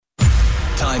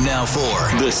Time now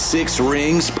for the Six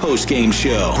Rings postgame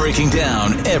show, breaking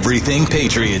down everything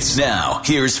Patriots. Now,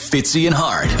 here's Fitzy and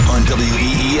Hart on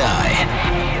WEEI.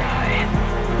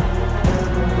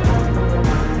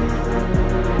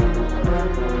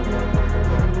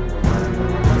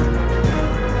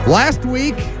 Last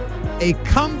week, a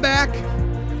comeback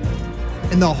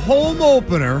in the home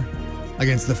opener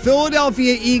against the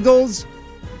Philadelphia Eagles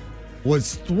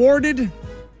was thwarted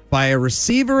by a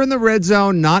receiver in the red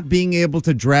zone not being able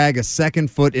to drag a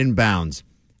second foot in bounds.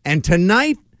 And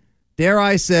tonight, dare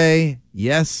I say,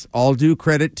 yes, all due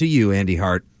credit to you, Andy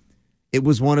Hart, it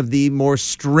was one of the more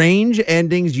strange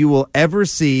endings you will ever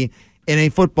see in a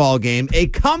football game. A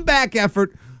comeback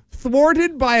effort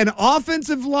thwarted by an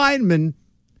offensive lineman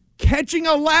catching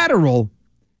a lateral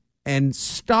and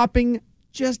stopping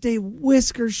just a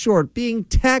whisker short, being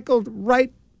tackled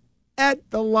right at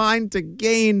the line to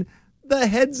gain the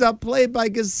heads-up play by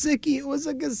Gesicki. It was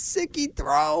a Gesicki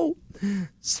throw.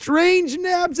 Strange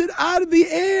nabs it out of the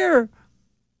air.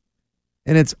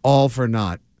 And it's all for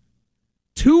naught.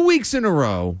 2 weeks in a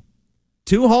row,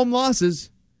 2 home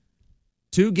losses,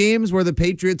 2 games where the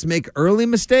Patriots make early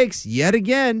mistakes yet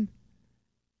again,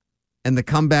 and the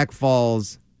comeback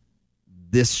falls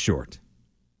this short.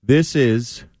 This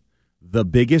is the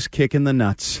biggest kick in the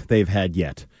nuts they've had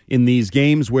yet. In these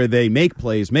games where they make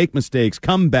plays, make mistakes,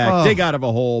 come back, dig out of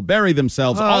a hole, bury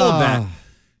themselves, all of that.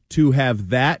 To have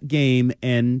that game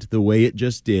end the way it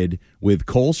just did with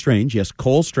Cole Strange, yes,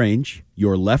 Cole Strange,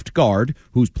 your left guard,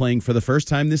 who's playing for the first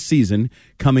time this season,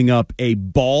 coming up a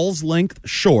ball's length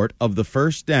short of the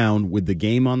first down with the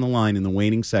game on the line in the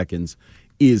waning seconds,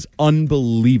 is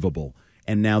unbelievable.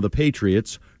 And now the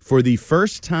Patriots, for the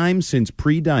first time since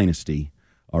pre-dynasty,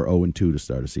 are 0-2 to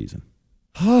start a season.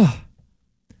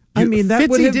 I mean, that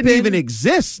would have didn't even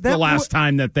exist the last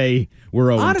time that they were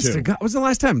 0-2. Honest to God, what was the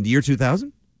last time? The year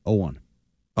 2000? 0-1.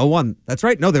 0-1. That's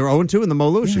right. No, they were 0-2 in the Mo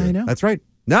Lewis year. I know. That's right.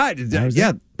 No,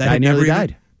 that had nearly never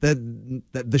died.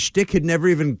 The shtick had never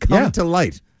even come to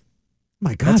light.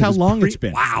 My God, that's how long it's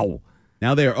been. Wow.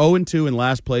 Now they are 0-2 in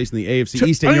last place in the AFC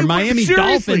East, and your Miami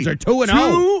Dolphins are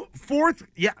 2-0. Fourth.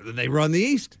 Yeah, they run the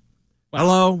East. Well,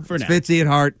 hello, for it's now. Fitzy and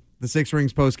Hart, the Six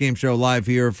Rings postgame show live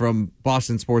here from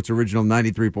Boston Sports Original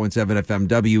 93.7 FM,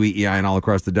 WEEI, and all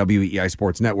across the WEEI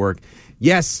Sports Network.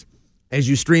 Yes, as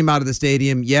you stream out of the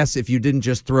stadium, yes, if you didn't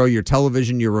just throw your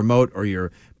television, your remote, or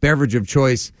your beverage of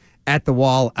choice at the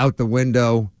wall, out the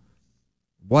window,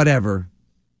 whatever,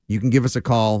 you can give us a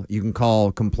call. You can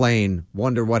call, complain,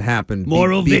 wonder what happened.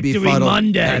 Moral victory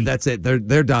Monday. That's it. They're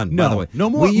done, by the way. No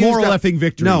more moral effing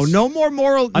victories. No more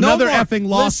moral. Another no more. effing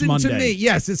loss Listen Monday. to me.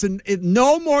 Yes,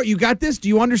 no more. You got this? Do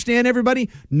you understand, everybody?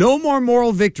 No more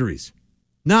moral victories.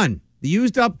 None. The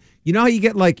used up. You know how you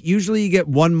get, usually you get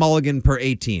 1 mulligan per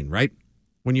 18, right?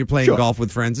 When you're playing golf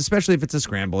with friends, especially if it's a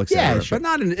scramble, etc. Yeah, sure. But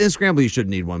not in a scramble, you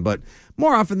shouldn't need one. But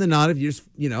more often than not, if you just,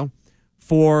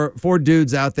 four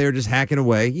dudes out there just hacking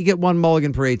away, you get 1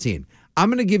 mulligan per 18. I'm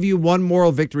going to give you 1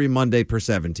 moral victory Monday per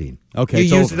 17. Okay,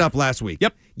 you used it up last week.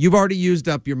 Yep. You've already used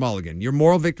up your mulligan. Your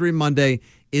moral victory Monday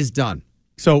is done.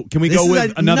 So can we go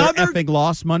with another effing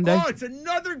loss Monday? Oh, it's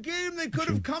another game they could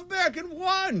have come back and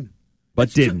won.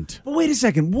 But didn't. But wait a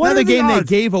second. What Another are the game odds?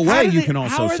 they gave away, you can also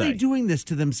say. How are they doing this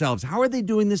to themselves? How are they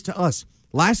doing this to us?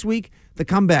 Last week, the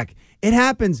comeback. It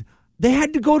happens. They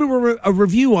had to go to a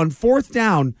review on 4th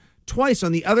down twice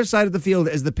on the other side of the field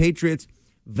as the Patriots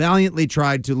valiantly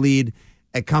tried to lead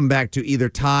a comeback to either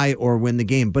tie or win the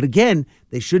game. But again,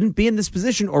 they shouldn't be in this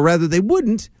position, or rather they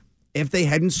wouldn't, if they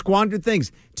hadn't squandered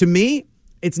things. To me,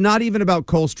 it's not even about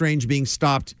Cole Strange being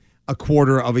stopped a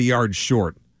quarter of a yard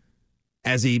short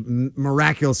as he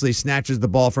miraculously snatches the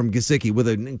ball from Gesicki with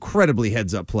an incredibly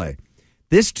heads-up play.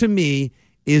 This, to me,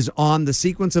 is on the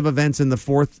sequence of events in the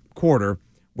 4th quarter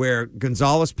where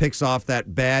Gonzalez picks off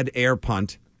that bad air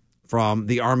punt from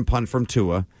the arm punt from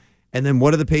Tua. And then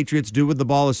what do the Patriots do with the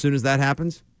ball as soon as that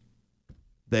happens?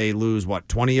 They lose,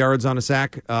 20 yards on a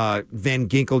sack? Van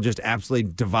Ginkel just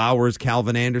absolutely devours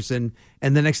Calvin Anderson.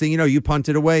 And the next thing you know, you punt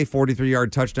it away,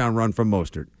 43-yard touchdown run from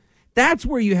Mostert. That's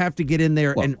where you have to get in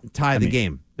there and tie the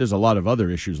game. There's a lot of other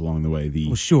issues along the way.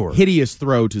 The sure. hideous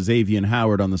throw to Xavier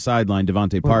Howard on the sideline,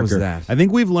 Devontae Parker. What was that? I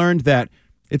think we've learned that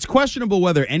it's questionable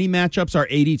whether any matchups are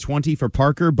 80-20 for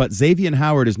Parker, but Xavier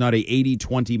Howard is not a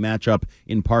 80-20 matchup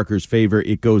in Parker's favor.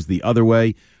 It goes the other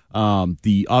way.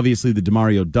 Obviously the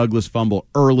DeMario Douglas fumble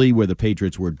early where the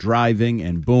Patriots were driving,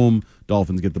 and boom,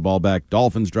 Dolphins get the ball back.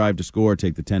 Dolphins drive to score,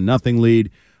 take the 10-0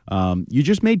 lead. You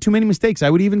just made too many mistakes. I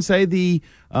would even say the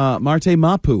Marte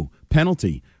Mapu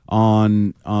penalty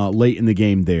on late in the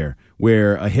game there,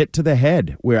 where a hit to the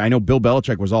head, where I know Bill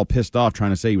Belichick was all pissed off trying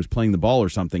to say he was playing the ball or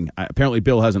something. Apparently,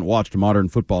 Bill hasn't watched modern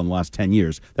football in the last 10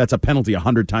 years. That's a penalty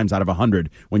 100 times out of 100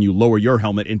 when you lower your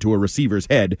helmet into a receiver's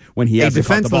head when he hasn't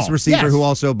caught the ball. A defenseless receiver who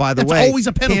also, by the way, that's always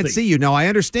a penalty. Can't see you. No, I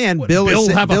understand. Bill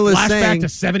have a flashback saying, to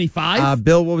 75?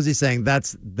 Bill, what was he saying?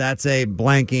 That's a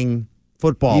blanking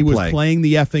football play. He was playing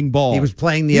the effing ball. He was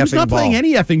playing the effing ball. He was not playing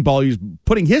any effing ball. He was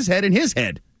putting his head in his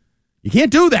head. You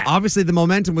can't do that. Obviously, the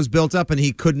momentum was built up, and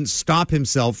he couldn't stop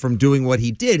himself from doing what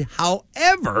he did.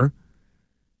 However,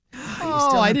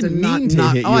 I didn't mean to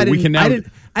hit you.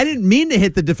 I didn't mean to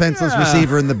hit the defenseless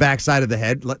receiver in the backside of the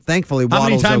head. Thankfully, Waddle's okay. How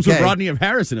many times would Rodney of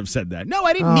Harrison have said that? No,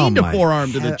 I didn't mean to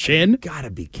forearm to the chin. Gotta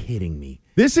be kidding me.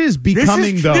 This is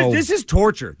becoming, this is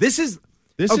torture. This is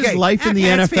life in the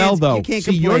NFL, fans, though. You can't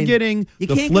See, complain. you're getting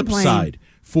the flip side.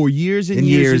 For years and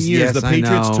years, yes, the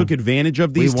Patriots took advantage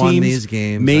of these teams, these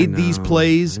games, made these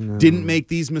plays, didn't make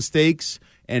these mistakes,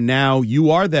 and now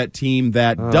you are that team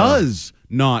that does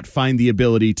not find the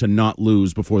ability to not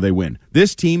lose before they win.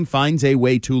 This team finds a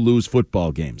way to lose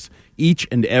football games each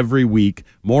and every week,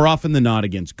 more often than not,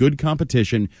 against good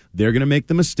competition. They're going to make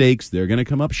the mistakes. They're going to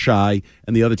come up shy,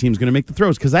 and the other team's going to make the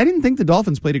throws. Because I didn't think the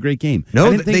Dolphins played a great game.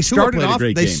 No, they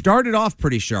started off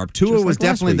pretty sharp. Tua was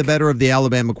definitely the better of the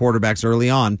Alabama quarterbacks early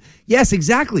on. Yes,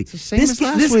 exactly. It's the same as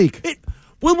last week.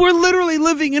 We're literally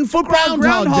living in football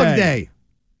Groundhog Day.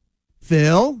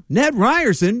 Phil, Ned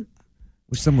Ryerson,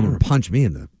 wish someone would punch me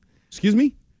in the... Excuse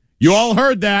me? You all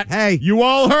heard that. Hey. You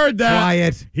all heard that.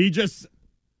 Quiet.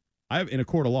 In a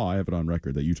court of law, I have it on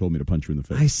record that you told me to punch you in the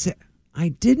face. I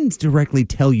didn't directly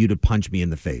tell you to punch me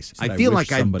in the face. I feel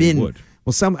like I've been... Would.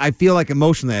 I feel like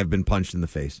emotionally I've been punched in the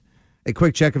face. A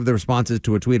quick check of the responses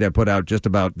to a tweet I put out just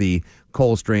about the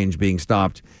Cole Strange being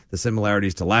stopped, the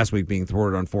similarities to last week being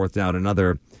thwarted on fourth down,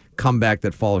 another comeback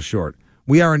that falls short.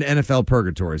 We are in NFL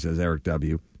purgatory, says Eric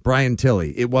W. Brian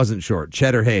Tilley, it wasn't short.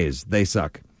 Cheddar Hayes, they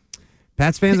suck.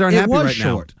 Pats fans aren't happy right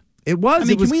short. now. It was.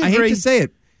 I hate to say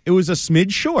it. It was a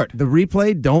smidge short. The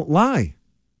replay don't lie.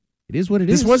 It is what it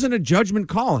is. This wasn't a judgment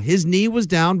call. His knee was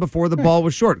down before the ball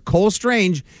was short. Cole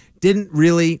Strange didn't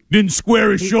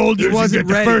square his shoulders and get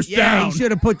the first down. He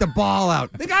should have put the ball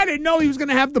out. The guy didn't know he was going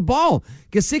to have the ball.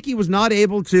 Gesicki was not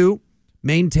able to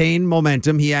maintain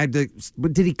momentum. He had to.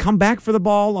 Did he come back for the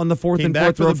ball on the fourth and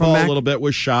fourth throw from Mac? A little bit,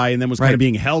 was shy, and then was kind of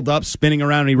being held up, spinning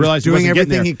around, and he realized he wasn't doing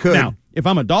everything he could. Now, if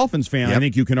I'm a Dolphins fan, I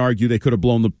think you can argue they could have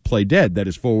blown the play dead. That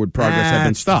his forward progress had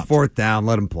been stopped. Fourth down,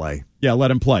 let him play. Yeah,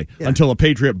 let him play until a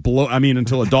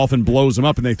Dolphin blows him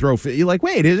up and they throw. You're like,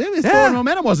 wait, his forward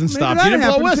momentum wasn't stopped. He didn't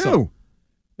blow a whistle. Too.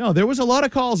 No, there was a lot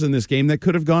of calls in this game that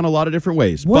could have gone a lot of different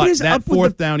ways. But that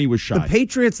fourth down, he was shy. The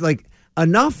Patriots,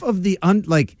 enough of the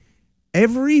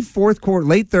every fourth quarter,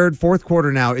 late third, fourth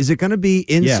quarter now, is it going to be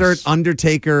insert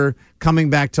Undertaker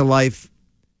coming back to life?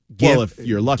 If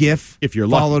you're lucky.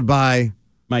 Followed by...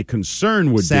 My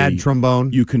concern would sad be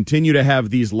trombone. You continue to have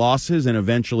these losses, and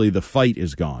eventually the fight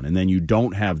is gone, and then you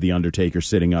don't have the Undertaker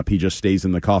sitting up. He just stays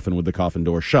in the coffin with the coffin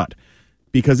door shut.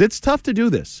 Because it's tough to do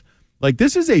this.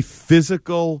 This is a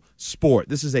physical sport.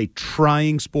 This is a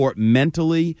trying sport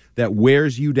mentally that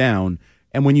wears you down.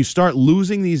 And when you start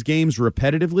losing these games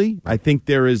repetitively, I think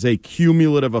there is a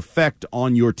cumulative effect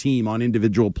on your team, on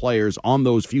individual players, on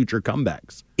those future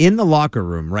comebacks. In the locker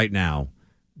room right now,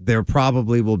 there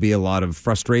probably will be a lot of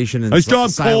frustration. And nice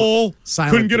job, Cole.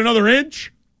 Couldn't get another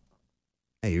inch.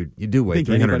 Hey, you do weigh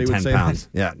 310 pounds.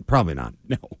 Yeah, probably not.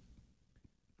 No.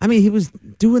 I mean, he was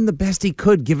doing the best he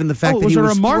could, given the fact that he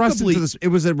was thrust into this. It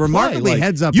was a remarkably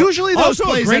heads up. Usually those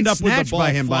plays end up with the ball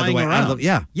by him, by the way.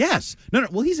 Yeah. Yes. No.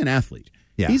 Well, he's an athlete.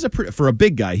 Yeah. He's for a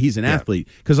big guy, he's an athlete.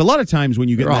 Because a lot of times when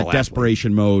you get in that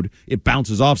desperation mode, it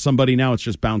bounces off somebody. Now it's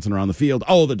just bouncing around the field.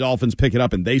 Oh, the Dolphins pick it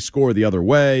up and they score the other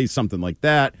way, something like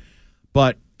that.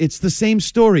 But it's the same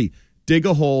story. Dig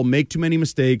a hole, make too many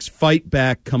mistakes, fight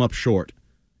back, come up short.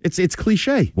 It's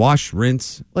cliche. Wash,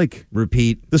 rinse,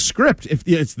 repeat. The script. If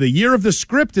it's the year of the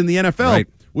script in the NFL,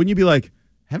 wouldn't you be like,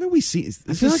 haven't we seen?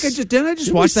 I feel like I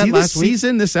just watched that last week.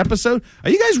 Season, this episode. Are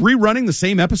you guys rerunning the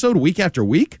same episode week after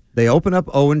week? They open up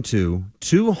 0-2,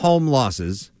 2 home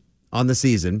losses on the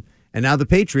season, and now the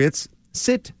Patriots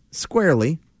sit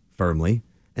squarely, firmly,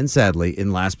 and sadly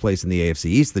in last place in the AFC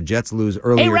East. The Jets lose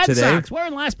earlier today. Hey, Red Sox, we're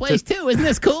in last place too. Isn't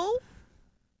this cool?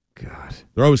 God,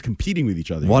 they're always competing with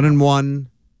each other. 1-1.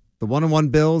 The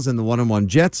 1-1 Bills and the 1-1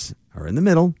 Jets are in the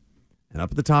middle, and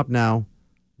up at the top now,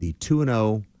 the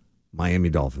 2-0 Miami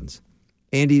Dolphins.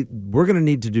 Andy, we're going to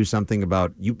need to do something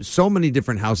about you. So many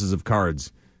different houses of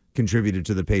cards contributed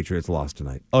to the Patriots' loss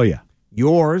tonight. Oh, yeah.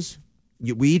 Yours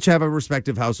we each have a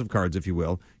respective house of cards, if you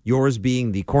will. Yours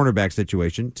being the cornerback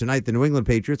situation. Tonight, the New England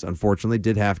Patriots, unfortunately,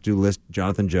 did have to list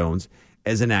Jonathan Jones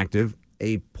as inactive,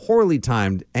 a poorly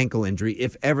timed ankle injury,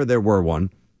 if ever there were one,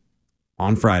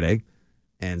 on Friday.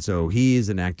 And so he is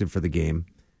inactive for the game.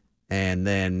 And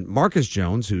then Marcus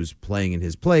Jones, who's playing in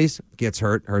his place, gets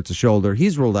hurts a shoulder.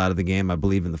 He's ruled out of the game, I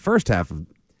believe, in the first half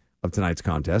of tonight's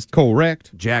contest.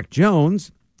 Correct. Jack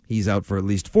Jones, he's out for at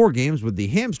least 4 games with the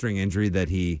hamstring injury that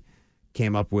he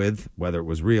came up with, whether it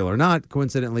was real or not,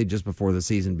 coincidentally, just before the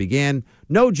season began.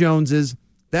 No Joneses.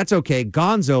 That's okay.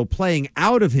 Gonzo playing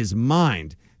out of his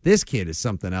mind. This kid is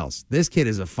something else. This kid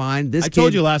is a find. I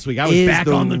told you last week, I was back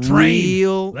on the train.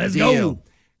 Real Let's deal. go.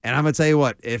 And I'm going to tell you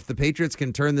what, if the Patriots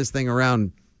can turn this thing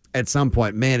around at some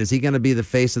point, man, is he going to be the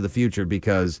face of the future,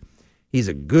 because he's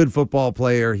a good football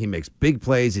player. He makes big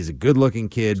plays. He's a good-looking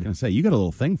kid. I was going to say, you got a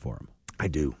little thing for him. I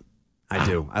do.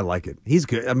 I like it. He's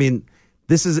good. I mean,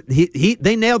 this is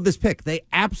they nailed this pick. They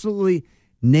absolutely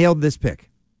nailed this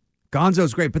pick.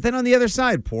 Gonzo's great. But then on the other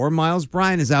side, poor Miles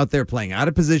Bryant is out there playing out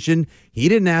of position. He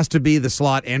didn't ask to be the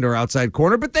slot and or outside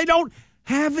corner, but they don't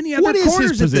have any other corners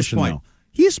his position, at this point. Though?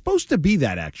 He is supposed to be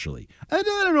that, actually. I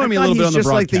don't know. I mean, a little he's bit on the just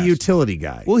like broadcast. the utility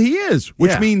guy. Well, he is,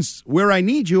 which means where I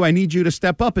need you to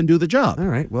step up and do the job. All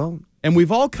right, well. And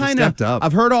we've all kind of,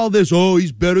 I've heard all this,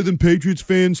 he's better than Patriots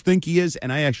fans think he is.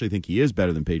 And I actually think he is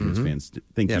better than Patriots fans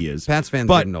think he is. Pats fans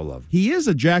but give him no love. He is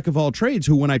a jack of all trades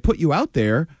who, when I put you out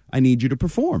there, I need you to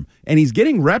perform. And he's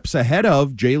getting reps ahead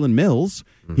of Jalen Mills.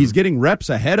 He's getting reps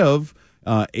ahead of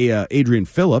Adrian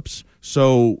Phillips.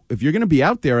 So if you're going to be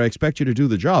out there, I expect you to do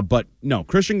the job. But no,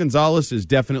 Christian Gonzalez is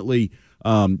definitely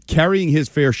carrying his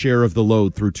fair share of the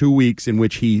load through 2 weeks in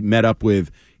which he met up with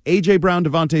A.J. Brown,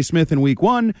 Devontae Smith in week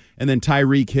 1, and then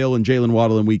Tyreek Hill and Jalen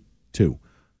Waddle in week 2.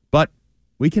 But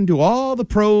we can do all the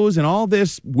pros and all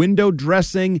this window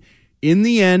dressing. In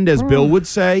the end, as Bill would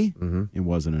say, it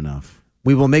wasn't enough.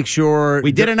 We will make sure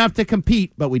we did enough to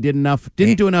compete, but we didn't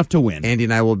do enough to win. Andy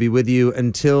and I will be with you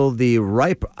until the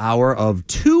ripe hour of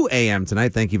 2 a.m.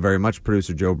 tonight. Thank you very much,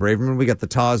 producer Joe Braverman. We got the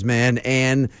Taz Man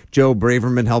and Joe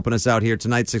Braverman helping us out here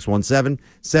tonight.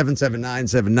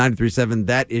 617-779-7937.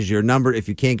 That is your number. If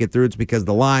you can't get through, it's because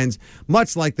the lines,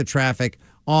 much like the traffic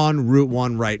on Route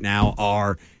 1 right now,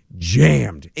 are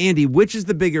jammed. Andy, which is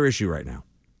the bigger issue right now?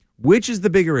 Which is the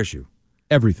bigger issue?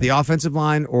 Everything. The offensive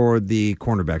line or the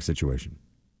cornerback situation?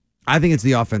 I think it's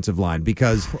the offensive line,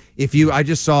 because in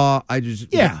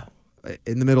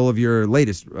the middle of your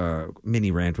latest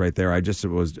mini rant right there, I just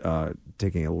was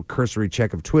taking a little cursory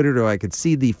check of Twitter so I could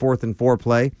see the 4th and 4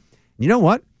 play. You know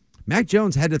what? Mac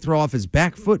Jones had to throw off his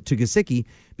back foot to Gesicki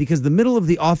because the middle of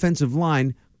the offensive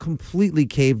line completely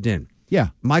caved in. Yeah.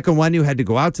 Michael Onwenu had to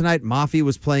go out tonight. Mafi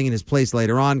was playing in his place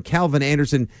later on. Calvin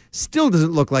Anderson still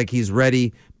doesn't look like he's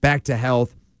ready, back to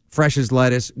health, fresh as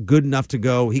lettuce, good enough to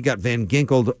go. He got Van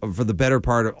Ginkeled for the better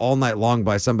part of all night long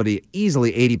by somebody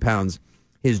easily 80 pounds,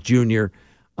 his junior.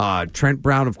 Trent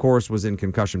Brown, of course, was in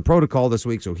concussion protocol this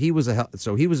week, so he was a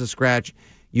scratch.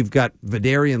 You've got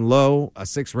Vidarian Lowe, a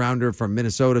 6th-rounder from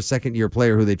Minnesota, second-year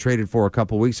player who they traded for a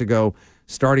couple weeks ago,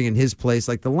 starting in his place.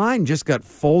 Like, the line just got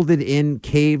folded in,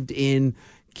 caved in,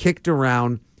 kicked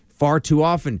around far too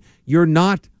often. You're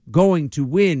not going to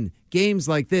win games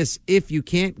like this if you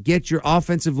can't get your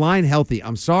offensive line healthy.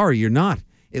 I'm sorry, you're not.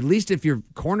 At least if your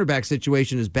cornerback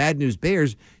situation is bad news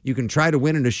bears, you can try to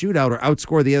win in a shootout or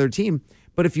outscore the other team.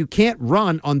 But if you can't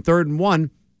run on 3rd and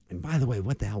 1, and by the way,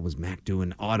 what the hell was Mac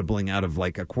doing, audibling out of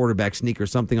like a quarterback sneak or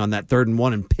something on that 3rd and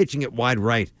 1 and pitching it wide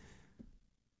right?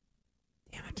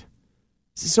 Damn it.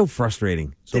 This is so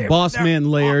frustrating. So Boss Man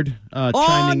Laird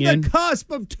chiming in. On the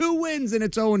cusp of 2 wins, and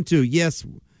it's 0-2. Yes.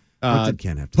 What did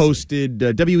Ken have to posted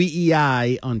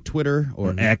WEEI on Twitter,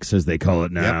 or X as they call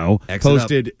it now. Yep.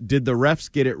 Posted, did the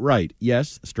refs get it right?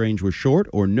 Yes, Strange was short,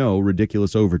 or no,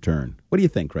 ridiculous overturn. What do you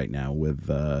think right now with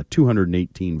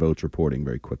 218 votes reporting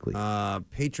very quickly?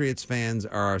 Patriots fans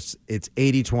it's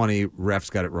 80-20.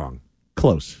 Refs got it wrong.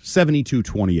 Close,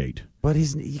 72-28. But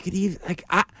you could even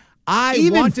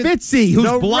Even Fitzy,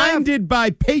 who's blinded by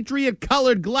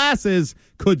Patriot-colored glasses,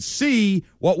 could see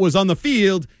what was on the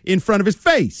field in front of his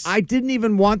face. I didn't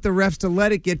even want the refs to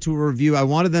let it get to a review. I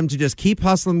wanted them to just keep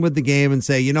hustling with the game and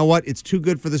say, you know what, it's too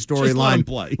good for the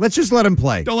storyline. Let's just let him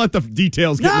play. Don't let the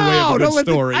details get in the way of a good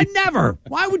story. I never.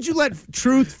 Why would you let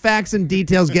truth, facts, and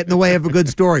details get in the way of a good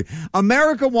story?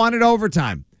 America wanted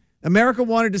overtime. America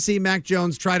wanted to see Mac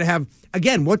Jones try to have,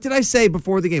 again, what did I say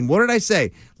before the game? What did I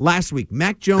say last week?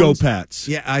 Mac Jones. Go Pats.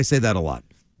 Yeah, I say that a lot.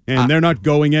 And they're not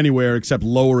going anywhere except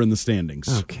lower in the standings.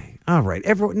 Okay. All right.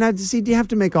 Now, see, do you have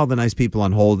to make all the nice people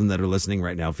on hold and that are listening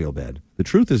right now feel bad? The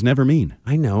truth is never mean.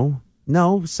 I know.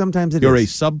 No, sometimes You're a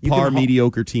is. subpar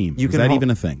mediocre team. Is that even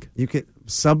a thing? You could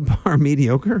subpar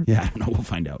mediocre? Yeah, I don't know. We'll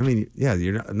find out. I mean, yeah,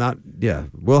 you're not yeah.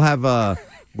 We'll have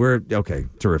we're okay,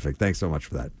 terrific. Thanks so much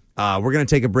for that. We're going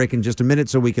to take a break in just a minute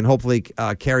so we can hopefully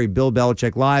carry Bill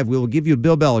Belichick live. We will give you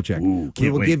Bill Belichick.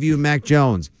 We will give you Mac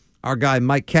Jones. Our guy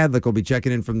Mike Cadlick will be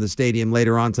checking in from the stadium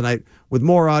later on tonight with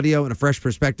more audio and a fresh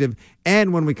perspective.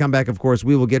 And when we come back, of course,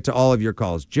 we will get to all of your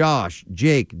calls. Josh,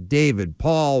 Jake, David,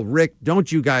 Paul, Rick,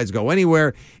 don't you guys go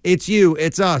anywhere. It's you,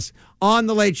 it's us on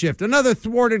the late shift. Another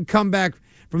thwarted comeback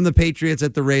from the Patriots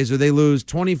at the Razor. They lose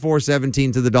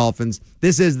 24-17 to the Dolphins.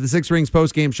 This is the Six Rings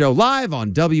postgame show live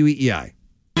on WEEI.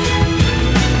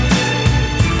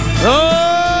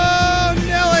 Oh,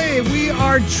 Nelly, we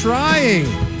are trying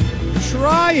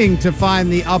to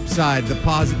find the upside, the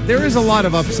positive. There is a lot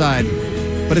of upside,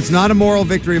 but it's not a moral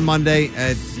victory Monday,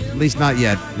 at least not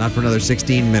yet. Not for another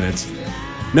 16 minutes.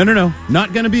 No.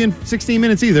 Not going to be in 16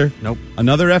 minutes either. Nope.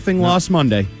 Another effing loss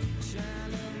Monday.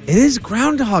 It is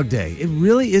Groundhog Day. It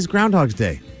really is Groundhog's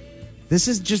Day. This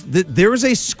is just, there is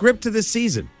a script to this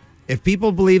season. If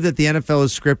people believe that the NFL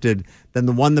is scripted, then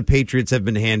the one the Patriots have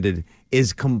been handed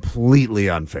is completely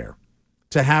unfair.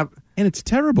 And it's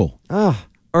terrible.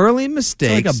 Early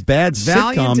mistakes. It's like a bad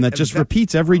sitcom that just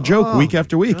repeats every joke week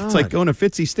after week. God. It's like going to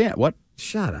Fitzy Stant. What?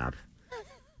 Shut up.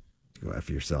 Go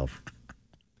after yourself.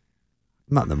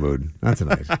 I'm not in the mood. Not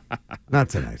tonight. Not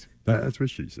tonight. That's what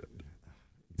she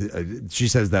said. She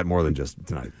says that more than just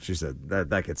tonight. She said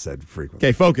that gets said frequently.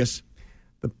 Okay, focus.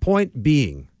 The point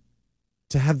being,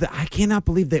 to have I cannot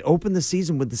believe they opened the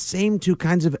season with the same two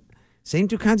kinds of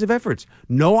efforts.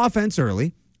 No offense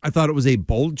early. I thought it was a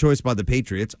bold choice by the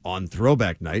Patriots on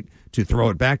throwback night to throw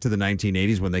it back to the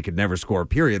 1980s when they could never score a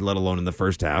period, let alone in the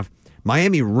first half.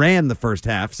 Miami ran the first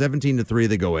half, 17-3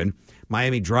 they go in.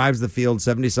 Miami drives the field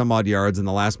 70-some-odd yards in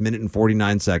the last minute and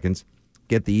 49 seconds,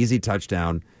 get the easy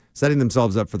touchdown, setting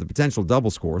themselves up for the potential double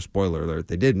score. Spoiler alert,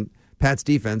 they didn't. Pat's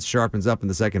defense sharpens up in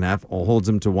the second half, holds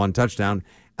them to one touchdown,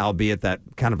 albeit that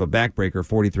kind of a backbreaker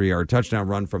 43-yard touchdown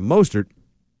run from Mostert.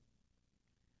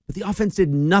 But the offense did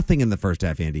nothing in the first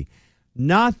half, Andy.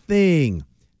 Nothing.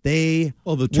 The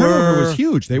turnover was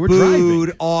huge. They were booed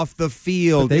driving off the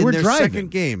field. But they were their driving.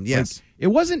 Second game. Yes, like, it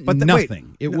wasn't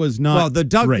nothing. It was not.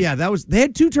 Well, great. Yeah, they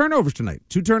had 2 turnovers tonight.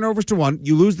 2 turnovers to 1.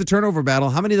 You lose the turnover battle.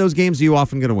 How many of those games are you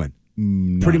often going to win?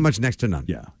 None. Pretty much next to none.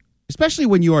 Yeah, especially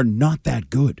when you are not that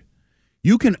good.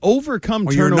 You can overcome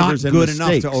turnovers. You're not good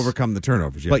mistakes, enough to overcome the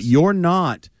turnovers. Yes. But you're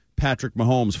not Patrick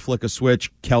Mahomes. Flick a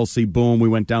switch, Kelsey, boom, we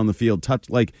went down the field. Touch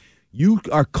like. You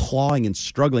are clawing and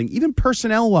struggling, even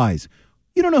personnel-wise.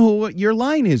 You don't know what your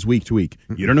line is week to week.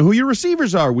 You don't know who your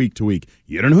receivers are week to week.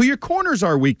 You don't know who your corners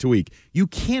are week to week. You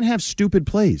can't have stupid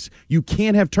plays. You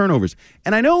can't have turnovers.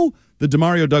 And I know the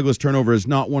Demario Douglas turnover is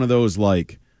not one of those,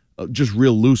 like, just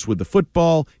real loose with the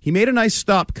football. He made a nice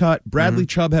stop cut. Bradley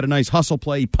Chubb had a nice hustle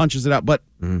play. He punches it out, but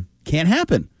can't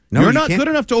happen. No, You're not good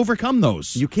enough to overcome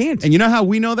those. You can't. And you know how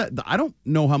we know that? I don't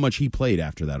know how much he played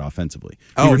after that offensively.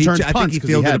 I think he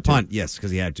fielded a punt. Yes,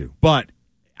 because he had to. But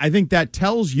I think that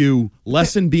tells you,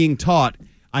 lesson being taught,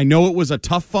 I know it was a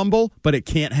tough fumble, but it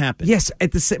can't happen. Yes,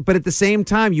 but at the same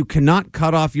time, you cannot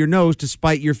cut off your nose to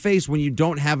spite your face when you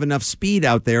don't have enough speed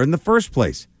out there in the first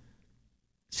place.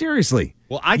 Seriously.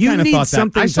 Well, I kind of thought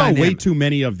that. I saw dynamic. way too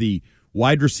many of the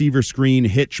wide receiver screen,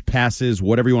 hitch passes,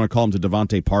 whatever you want to call them, to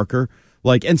Devontae Parker.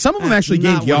 Like, and some of them actually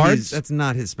gained yards. That's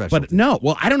not his specialty. But no,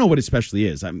 well, I don't know what his specialty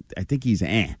is. I think he's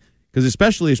because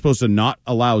especially you're supposed to not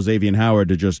allow Xavier Howard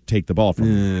to just take the ball from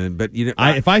him. But you know,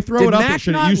 if I throw it up, it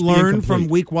should use learn from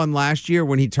week 1 last year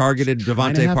when he targeted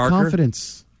Devontae Parker.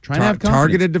 Confidence. Trying to have confidence.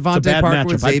 Targeted Devontae Parker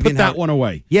with Xavier I put that one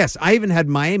away. Yes, I even had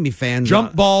Miami fans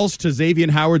jump balls to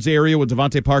Xavier Howard's area with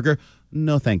Devontae Parker.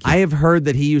 No, thank you. I have heard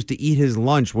that he used to eat his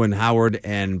lunch when Howard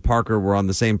and Parker were on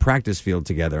the same practice field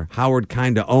together. Howard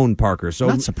kind of owned Parker. So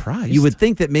not surprised. You would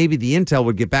think that maybe the intel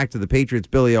would get back to the Patriots,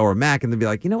 Billy O or Mac, and they'd be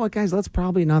like, you know what, guys, let's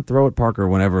probably not throw at Parker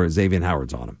whenever Xavier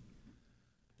Howard's on him.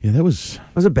 Yeah, that was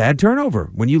a bad turnover.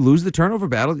 When you lose the turnover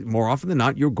battle, more often than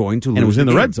not, you're going to lose. And it was in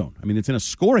the game. red zone. I mean, it's in a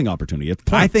scoring opportunity. It's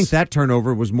points. I think that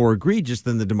turnover was more egregious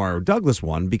than the Demario Douglas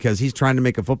one because he's trying to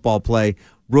make a football play.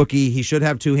 Rookie, he should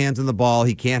have 2 hands on the ball.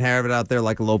 He can't have it out there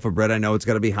like a loaf of bread. I know it's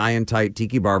got to be high and tight,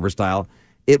 Tiki Barber style.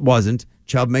 It wasn't.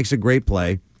 Chubb makes a great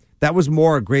play. That was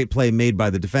more a great play made by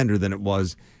the defender than it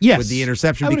was with the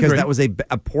interception because that was a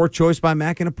poor choice by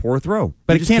Mack and a poor throw.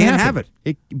 But it can't have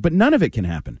it. But none of it can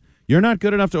happen. You're not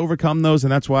good enough to overcome those,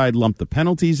 and that's why I'd lump the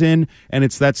penalties in, and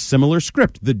it's that similar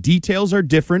script. The details are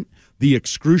different. The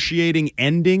excruciating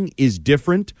ending is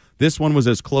different. This one was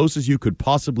as close as you could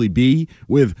possibly be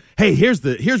with, hey, here's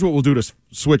what we'll do to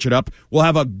switch it up. We'll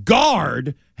have a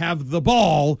guard have the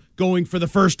ball going for the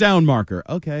first down marker.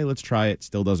 Okay, let's try it.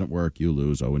 Still doesn't work. You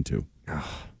lose 0-2.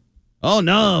 Oh,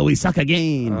 no, we suck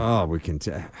again. Oh, we can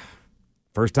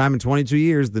first time in 22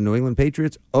 years, the New England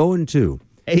Patriots 0-2.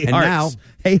 Hey,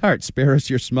 Hart, spare us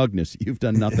your smugness. You've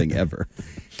done nothing ever.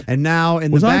 And now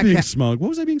in was the back I being smug? What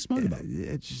was I being smug about?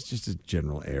 It's just a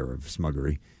general air of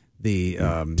smuggery. The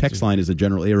text line is a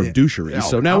general air of douchery,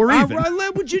 so now we're even.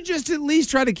 Would you just at least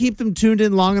try to keep them tuned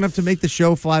in long enough to make the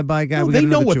show fly by, guy? Well, they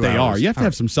know what they are. You have to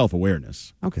have some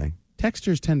self-awareness. Okay.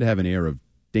 Texters tend to have an air of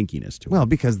dinkiness to them. Well,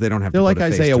 because they don't have They're to like put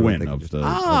a face Isaiah to Wynn it. of the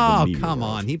Oh, come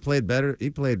world. on. He played better. He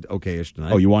played okay-ish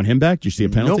tonight. Oh, you want him back? Did you see a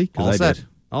penalty? Nope. All set.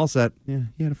 All set. Yeah,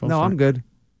 he had a false No, start. I'm good.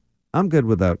 I'm good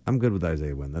with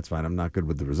Isaiah Wynn. That's fine. I'm not good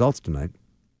with the results tonight.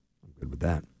 I'm good with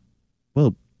that.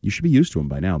 Well, you should be used to him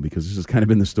by now because this has kind of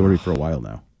been the story for a while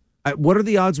now. What are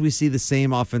the odds we see the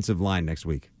same offensive line next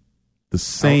week? The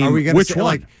same. Are we gonna which say,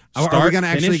 one? Are we going to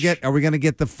actually finish? get? Are we going to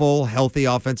get the full healthy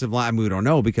offensive line? I mean, we don't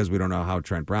know because we don't know how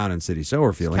Trent Brown and City So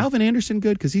are feeling. Calvin Anderson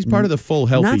good because he's part of the full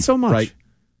healthy. Not so much. Right?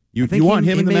 You think want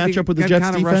him in the maybe matchup with the got Jets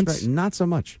kind of rushed defense? back. Not so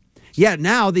much. Yeah.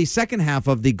 Now the second half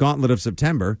of the gauntlet of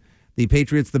September, the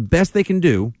Patriots, the best they can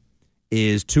do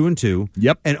is 2-2.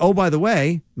 Yep. And oh, by the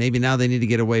way, maybe now they need to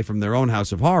get away from their own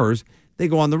house of horrors. They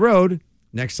go on the road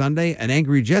next Sunday, an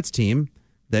angry Jets team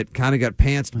that kind of got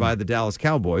pantsed by the Dallas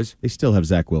Cowboys. They still have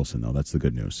Zach Wilson, though. That's the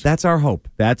good news. That's our hope.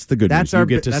 That's the good news. You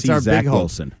get to see Zach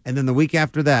Wilson. And then the week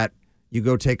after that, you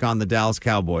go take on the Dallas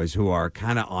Cowboys, who are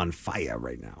kind of on fire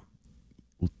right now.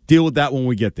 We'll deal with that when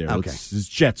we get there. Okay. It's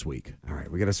Jets week. All right,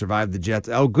 we got to survive the Jets.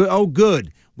 Oh, good. Oh,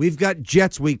 good. We've got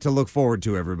Jets week to look forward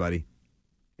to, everybody.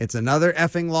 It's another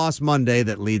effing loss Monday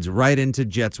that leads right into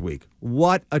Jets week.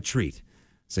 What a treat.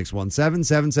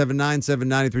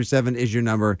 617-779-7937 is your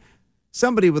number.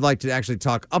 Somebody would like to actually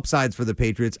talk upsides for the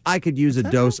Patriots. I could use a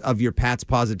dose of your Pats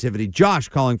positivity. Josh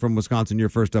calling from Wisconsin. You're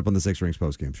first up on the Six Rings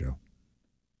postgame show.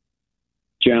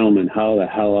 Gentlemen, how the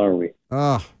hell are we?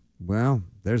 Oh, well,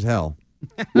 there's hell.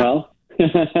 Well,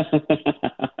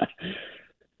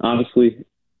 honestly,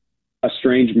 a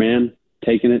strange man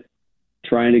taking it,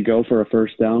 trying to go for a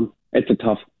first down. It's a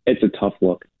tough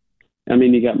look. I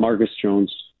mean, you got Marcus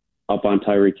Jones up on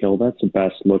Tyreek Hill. That's the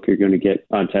best look you're going to get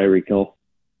on Tyreek Hill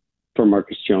for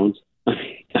Marcus Jones.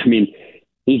 I mean,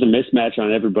 he's a mismatch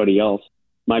on everybody else.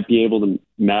 Might be able to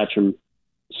match him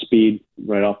speed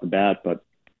right off the bat, but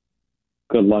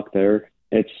good luck there.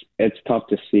 It's tough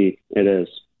to see. It is.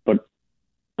 But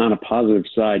on a positive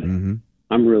side,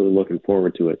 I'm really looking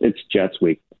forward to it. It's Jets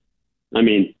week. I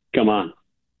mean, come on.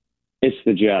 It's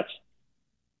the Jets.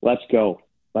 Let's go.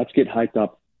 Let's get hyped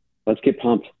up. Let's get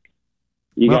pumped.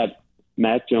 You got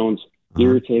Matt Jones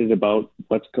irritated about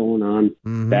what's going on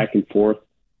back and forth.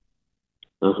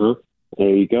 There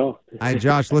you go. Hi,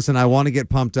 Josh. Listen, I want to get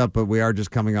pumped up, but we are just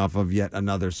coming off of yet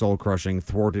another soul-crushing,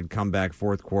 thwarted comeback,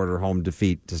 fourth quarter home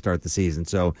defeat to start the season.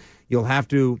 So you'll have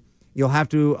to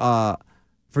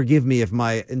forgive me if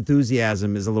my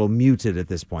enthusiasm is a little muted at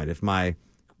this point. If my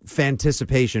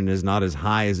fanticipation is not as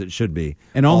high as it should be.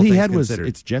 And all he had considered. was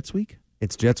it's Jets week.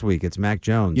 It's Jets week. It's Mac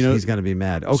Jones. You know, he's going to be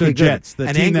mad. Okay, so good. Jets, the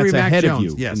An team angry that's Mac ahead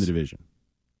Jones. of you in the division.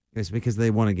 It's because they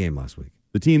won a game last week.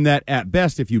 The team that, at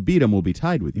best, if you beat them, will be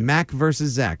tied with you. Mac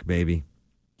versus Zach, baby.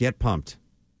 Get pumped.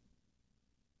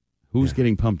 Who's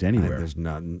getting pumped anywhere? There's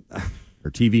nothing. Are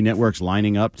TV networks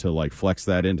lining up to like flex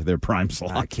that into their prime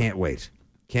slot? I can't wait.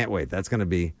 Can't wait. That's going to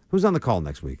be. Who's on the call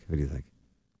next week? Who do you think?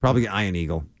 Probably Iron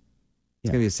Eagle.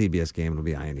 It's going to be a CBS game. It'll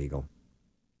be Iron Eagle.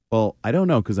 Well, I don't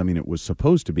know because, I mean, it was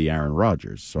supposed to be Aaron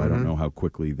Rodgers, so I don't know how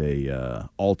quickly they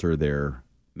alter their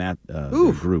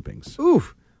groupings.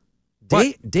 Oof.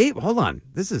 Dave, hold on.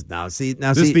 This is this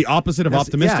is the opposite of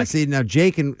optimistic? Yeah, see, now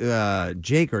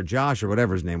Jake or Josh or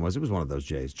whatever his name was, it was one of those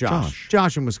J's.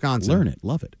 Josh in Wisconsin. Learn it.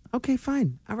 Love it. Okay,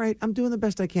 fine. All right. I'm doing the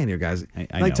best I can here, guys. I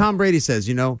like know. Tom Brady says,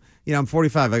 I'm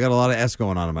 45. I got a lot of S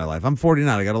going on in my life. I'm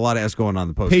 49. I got a lot of S going on in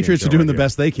the post. Patriots are doing the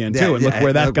best they can, too, and look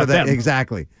where that got them.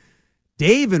 Exactly.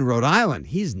 Dave in Rhode Island,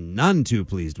 he's none too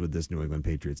pleased with this New England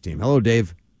Patriots team. Hello,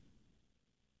 Dave.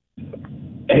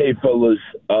 Hey, fellas.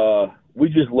 We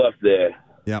just left there.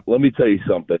 Yep. Let me tell you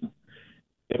something.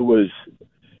 It's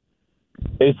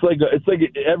like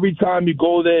every time you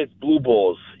go there, it's blue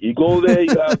balls. You go there, you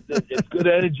have it's good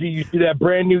energy. You see that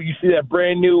brand new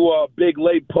big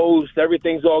late post.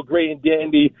 Everything's all great and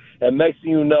dandy, and next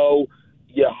thing you know,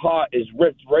 your heart is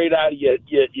ripped right out of you.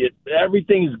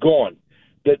 Everything's gone.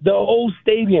 The whole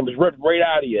stadium is ripped right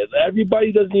out of you.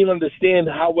 Everybody doesn't even understand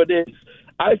how it is.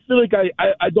 I feel like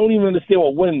I don't even understand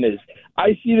what winning is.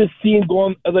 I see this team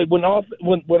going like when our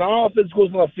offense goes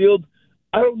on the field.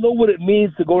 I don't know what it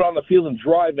means to go down the field and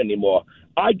drive anymore.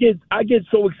 I get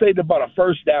so excited about a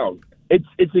first down.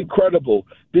 It's incredible.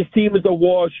 This team is a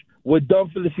wash. We're done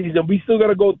for the season. We still got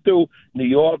to go through New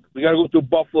York. We got to go through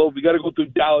Buffalo. We got to go through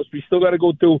Dallas. We still got to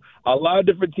go through a lot of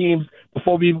different teams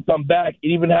before we even come back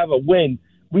and even have a win.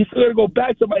 We still got to go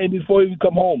back to Miami before we even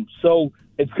come home. So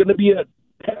it's going to be a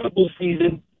terrible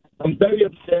season. I'm very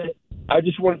upset. I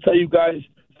just want to tell you guys,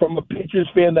 from a Patriots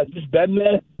fan that's just been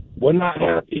there, we're not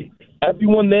happy.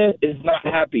 Everyone there is not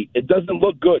happy. It doesn't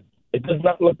look good. It does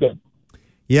not look good.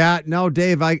 Yeah, no,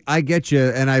 Dave, I get you,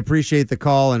 and I appreciate the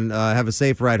call, and have a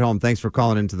safe ride home. Thanks for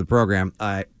calling into the program.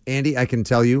 Andy, I can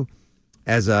tell you,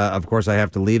 of course, I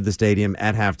have to leave the stadium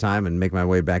at halftime and make my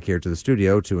way back here to the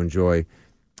studio to enjoy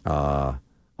all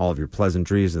of your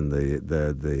pleasantries and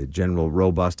the general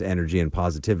robust energy and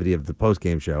positivity of the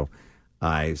postgame show.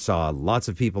 I saw lots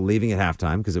of people leaving at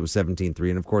halftime because it was 17-3,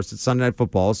 and of course, it's Sunday Night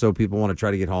Football, so people want to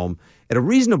try to get home at a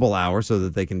reasonable hour so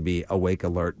that they can be awake,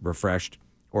 alert, refreshed,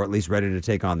 or at least ready to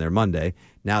take on their Monday.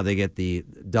 Now they get the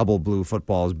double blue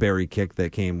footballs berry kick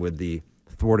that came with the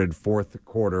thwarted fourth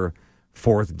quarter,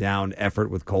 fourth down effort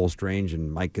with Cole Strange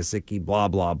and Mike Gesicki, blah,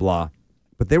 blah, blah.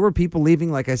 But there were people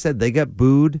leaving, like I said, they got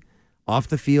booed off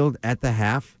the field at the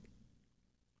half.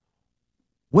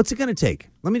 What's it going to take?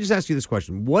 Let me just ask you this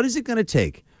question. What is it going to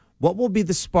take? What will be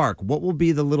the spark? What will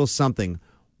be the little something?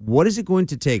 What is it going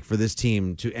to take for this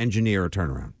team to engineer a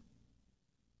turnaround?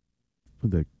 Well,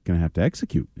 they're going to have to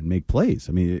execute and make plays.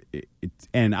 I mean,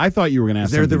 and I thought you were going to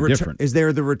ask something different. Is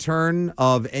there the return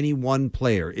of any one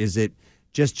player? Is it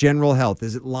just general health?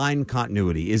 Is it line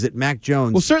continuity? Is it Mac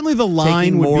Jones? Well, certainly the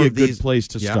line would be a good place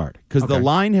to start because the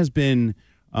line has been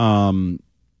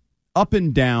up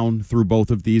and down through both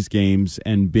of these games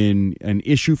and been an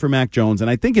issue for Mac Jones.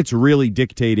 And I think it's really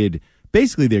dictated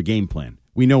basically their game plan.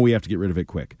 We know we have to get rid of it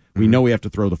quick. We know we have to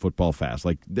throw the football fast.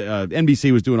 Like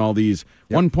NBC was doing all these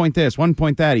 1 point this, 1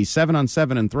 point that. He's 7 on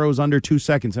 7 and throws under 2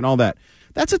 seconds and all that.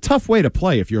 That's a tough way to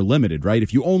play if you're limited, right?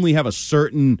 If you only have a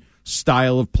certain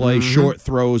style of play, short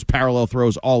throws, parallel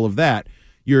throws, all of that,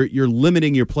 you're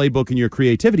limiting your playbook and your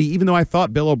creativity, even though I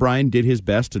thought Bill O'Brien did his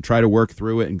best to try to work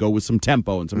through it and go with some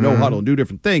tempo and some no huddle and do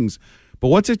different things. But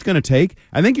what's it going to take?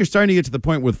 I think you're starting to get to the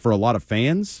point with, for a lot of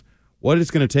fans, what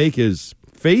it's going to take is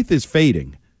faith is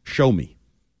fading. Show me.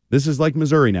 This is like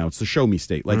Missouri now. It's the show me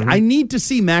state. Like, I need to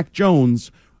see Mac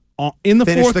Jones in the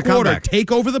fourth quarter comeback,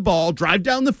 take over the ball, drive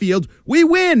down the field. We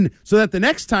win so that the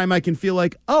next time I can feel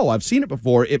like, oh, I've seen it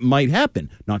before. It might happen.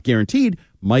 Not guaranteed.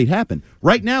 Might happen.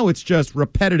 Right now, it's just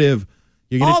repetitive.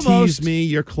 You're going to tease me.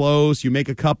 You're close. You make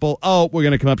a couple. Oh, we're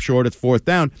going to come up short. It's fourth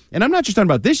down. And I'm not just talking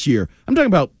about this year. I'm talking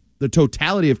about the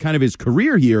totality of kind of his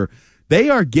career here. They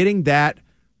are getting that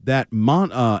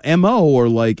MO or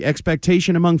like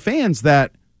expectation among fans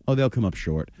that, oh, they'll come up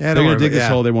short. Yeah, they're going to dig this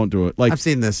hole. They won't do it. Like, I've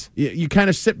seen this. You kind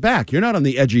of sit back. You're not on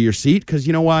the edge of your seat because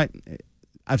you know what?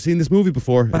 I've seen this movie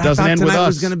before. But it doesn't end with us. Tonight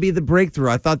was going to be the breakthrough.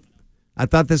 I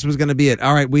thought this was going to be it.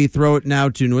 All right, we throw it now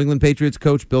to New England Patriots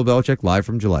coach Bill Belichick live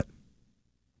from Gillette.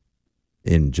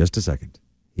 In just a second.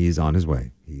 He's on his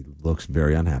way. He looks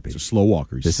very unhappy. It's a slow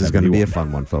walker. This is going to be a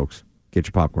fun one, folks. Get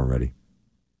your popcorn ready.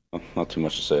 Not too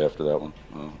much to say after that one.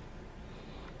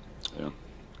 Yeah.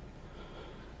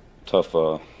 Tough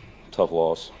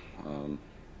loss.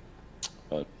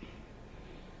 But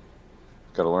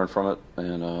got to learn from it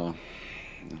and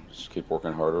just keep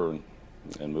working harder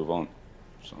and move on.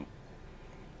 So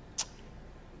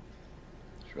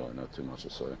there's really not too much to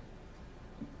say.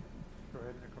 Go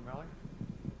ahead, Nick O'Malley.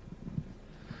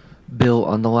 Bill,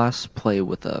 on the last play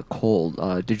with Cole,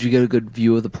 did you get a good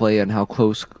view of the play and how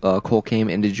close Cole came,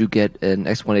 and did you get an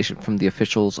explanation from the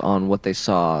officials on what they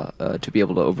saw to be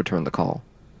able to overturn the call?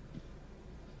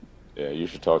 Yeah, you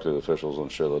should talk to the officials. I'm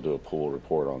sure they'll do a pool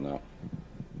report on that.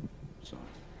 So.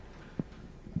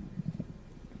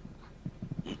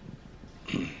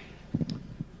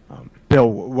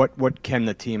 Bill, what can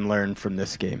the team learn from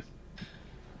this game?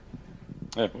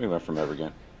 Yeah, we learn from every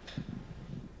game.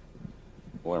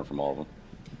 We'll learn from all of them.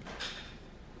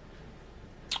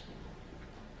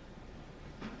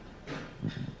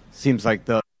 Seems like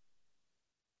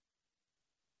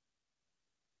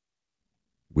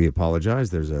we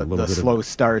apologize. There's a little bit of slow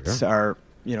starts are,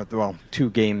 two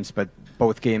games, but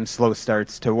both games slow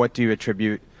starts. To what do you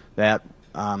attribute that,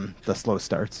 the slow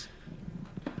starts?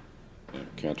 Yeah,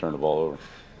 can't turn the ball over.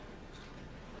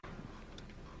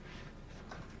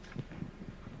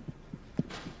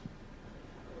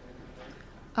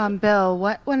 Bill,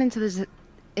 what went into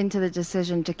the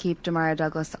decision to keep Demario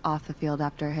Douglas off the field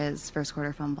after his first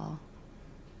quarter fumble?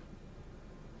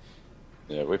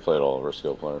 Yeah, we played all of our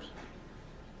skill players.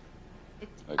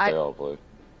 Like they all play.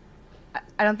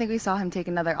 I don't think we saw him take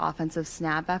another offensive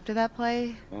snap after that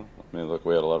play. Well, I mean, look,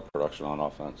 we had a lot of production on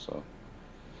offense, so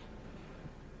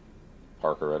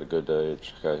Parker had a good day,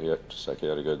 Jaceki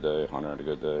had a good day, Hunter had a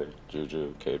good day,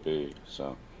 Juju, KB,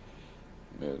 so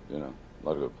we had, a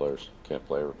lot of good players. Can't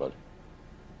play everybody.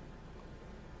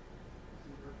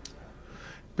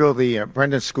 Bill, the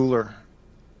Brendan Schooler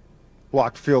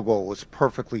blocked field goal was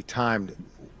perfectly timed.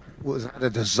 Was that a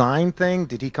design thing?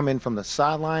 Did he come in from the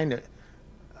sideline?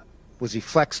 Was he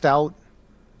flexed out?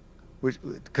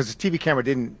 Because the TV camera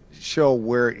didn't show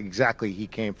where exactly he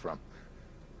came from.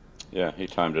 Yeah, he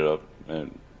timed it up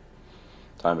and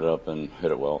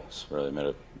hit it well. It's really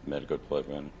made a good play,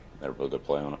 man. Made a really good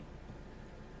play on it.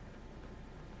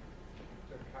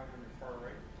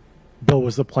 Bill,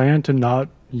 was the plan to not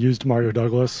use Demario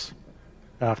Douglas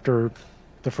after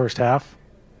the first half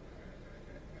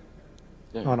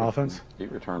on offense? He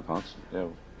returned punts. Yeah.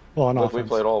 Well, on look, offense. We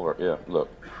played all of our. Yeah. Look,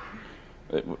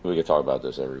 we could talk about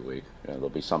this every week. There'll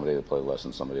be somebody that play less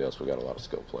than somebody else. We got a lot of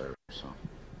skilled players. So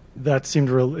that seemed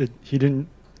real. He didn't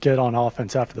get on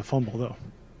offense after the fumble, though.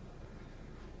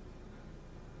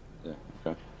 Yeah.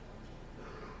 Okay.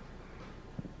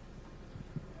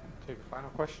 Take a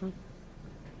final question.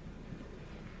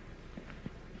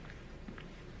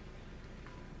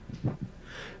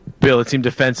 Bill, it seemed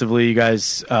defensively you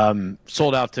guys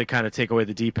sold out to kind of take away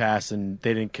the deep pass, and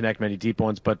they didn't connect many deep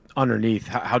ones. But underneath,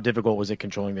 how difficult was it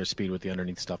controlling their speed with the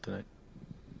underneath stuff tonight?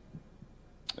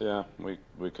 Yeah, we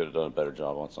could have done a better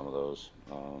job on some of those.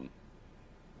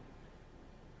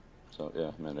 So,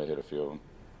 yeah, I mean, they hit a few of them.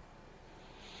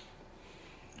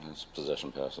 It's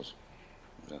possession passes.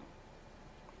 Yeah.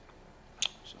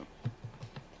 So,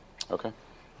 okay,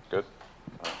 good.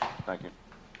 Thank you.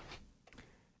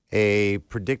 A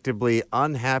predictably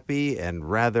unhappy and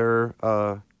rather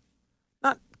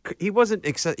he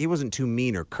wasn't too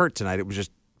mean or curt tonight. It was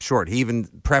just short. He even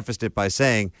prefaced it by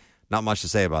saying, "Not much to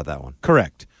say about that one."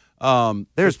 Correct.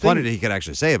 There's plenty that he could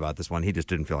actually say about this one. He just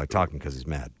didn't feel like talking because he's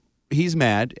mad. He's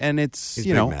mad, and it's He's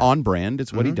mad. on brand.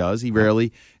 It's what he does. He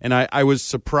rarely. And I was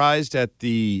surprised at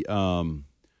the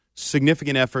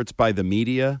significant efforts by the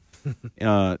media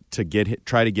to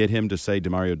try to get him to say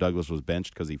Demario Douglas was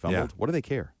benched because he fumbled. Yeah. What do they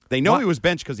care? They know he was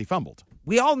benched because he fumbled.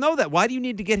 We all know that. Why do you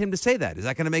need to get him to say that? Is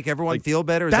that going to make everyone feel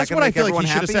better? Is That's that what going to I make feel like everyone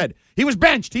he should have happy? said. He was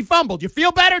benched. He fumbled. You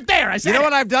feel better? There, I said You know it.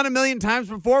 what I've done a million times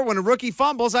before? When a rookie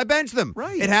fumbles, I bench them.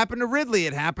 Right. It happened to Ridley.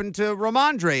 It happened to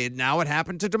Ramondre. And now it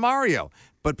happened to DeMario.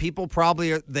 But people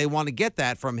probably they want to get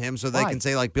that from him so they can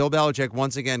say, like, Bill Belichick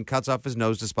once again cuts off his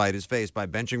nose to spite his face by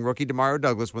benching rookie DeMario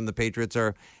Douglas when the Patriots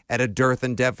are at a dearth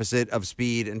and deficit of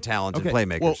speed and talent and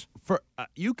playmakers. Well,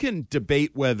 you can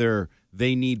debate whether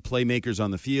they need playmakers on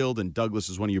the field, and Douglas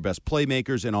is one of your best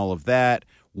playmakers and all of that.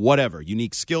 Whatever.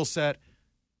 Unique skill set.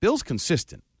 Bill's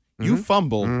consistent. You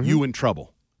fumble, you in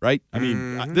trouble, right? I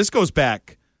mean, this goes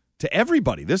back to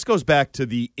everybody. This goes back to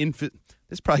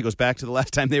This probably goes back to the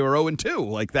last time they were 0-2,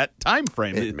 like that time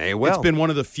frame. It may well. It's been one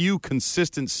of the few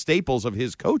consistent staples of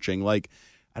his coaching. Like,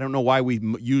 I don't know why we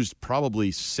used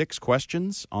probably 6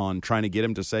 questions on trying to get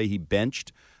him to say he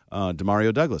benched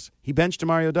Demario Douglas. He benched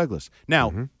Demario Douglas.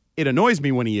 Now, it annoys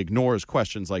me when he ignores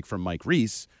questions like from Mike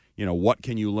Reese, what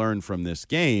can you learn from this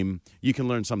game? You can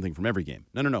learn something from every game.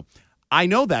 No. I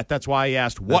know that. That's why I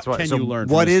asked, what can you learn from this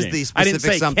game? What is the specific I didn't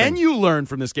say, something? can you learn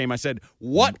from this game? I said,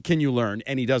 what can you learn?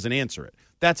 And he doesn't answer it.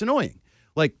 That's annoying.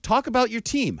 Like, talk about your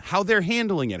team, how they're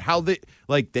handling it, how they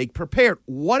prepared,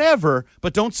 whatever,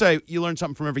 but don't say you learned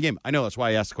something from every game. I know. That's why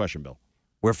I asked the question, Bill.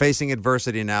 We're facing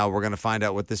adversity now. We're going to find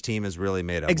out what this team is really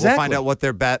made of. Exactly. We'll find out what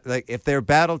they're if they're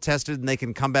battle tested and they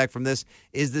can come back from this.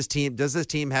 Does this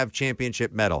team have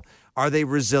championship mettle? Are they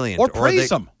resilient? Or praise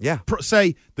them. Yeah.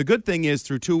 Say the good thing is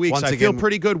through 2 weeks, I feel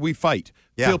pretty good. We fight.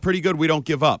 Yeah. Feel pretty good. We don't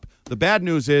give up. The bad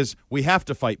news is we have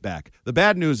to fight back. The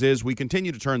bad news is we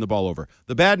continue to turn the ball over.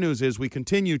 The bad news is we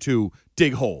continue to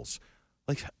dig holes.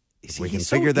 Like. We can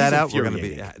figure that out. We're going to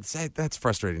be. That's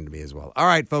frustrating to me as well. All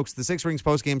right, folks. The Six Rings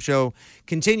postgame show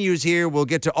continues here. We'll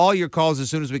get to all your calls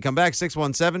as soon as we come back.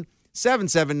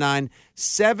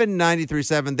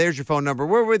 617-779-7937. There's your phone number.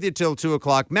 We're with you till 2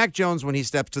 o'clock. Mac Jones when he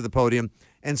steps to the podium,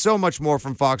 and so much more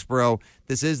from Foxborough.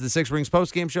 This is the Six Rings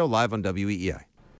postgame show live on WEEI.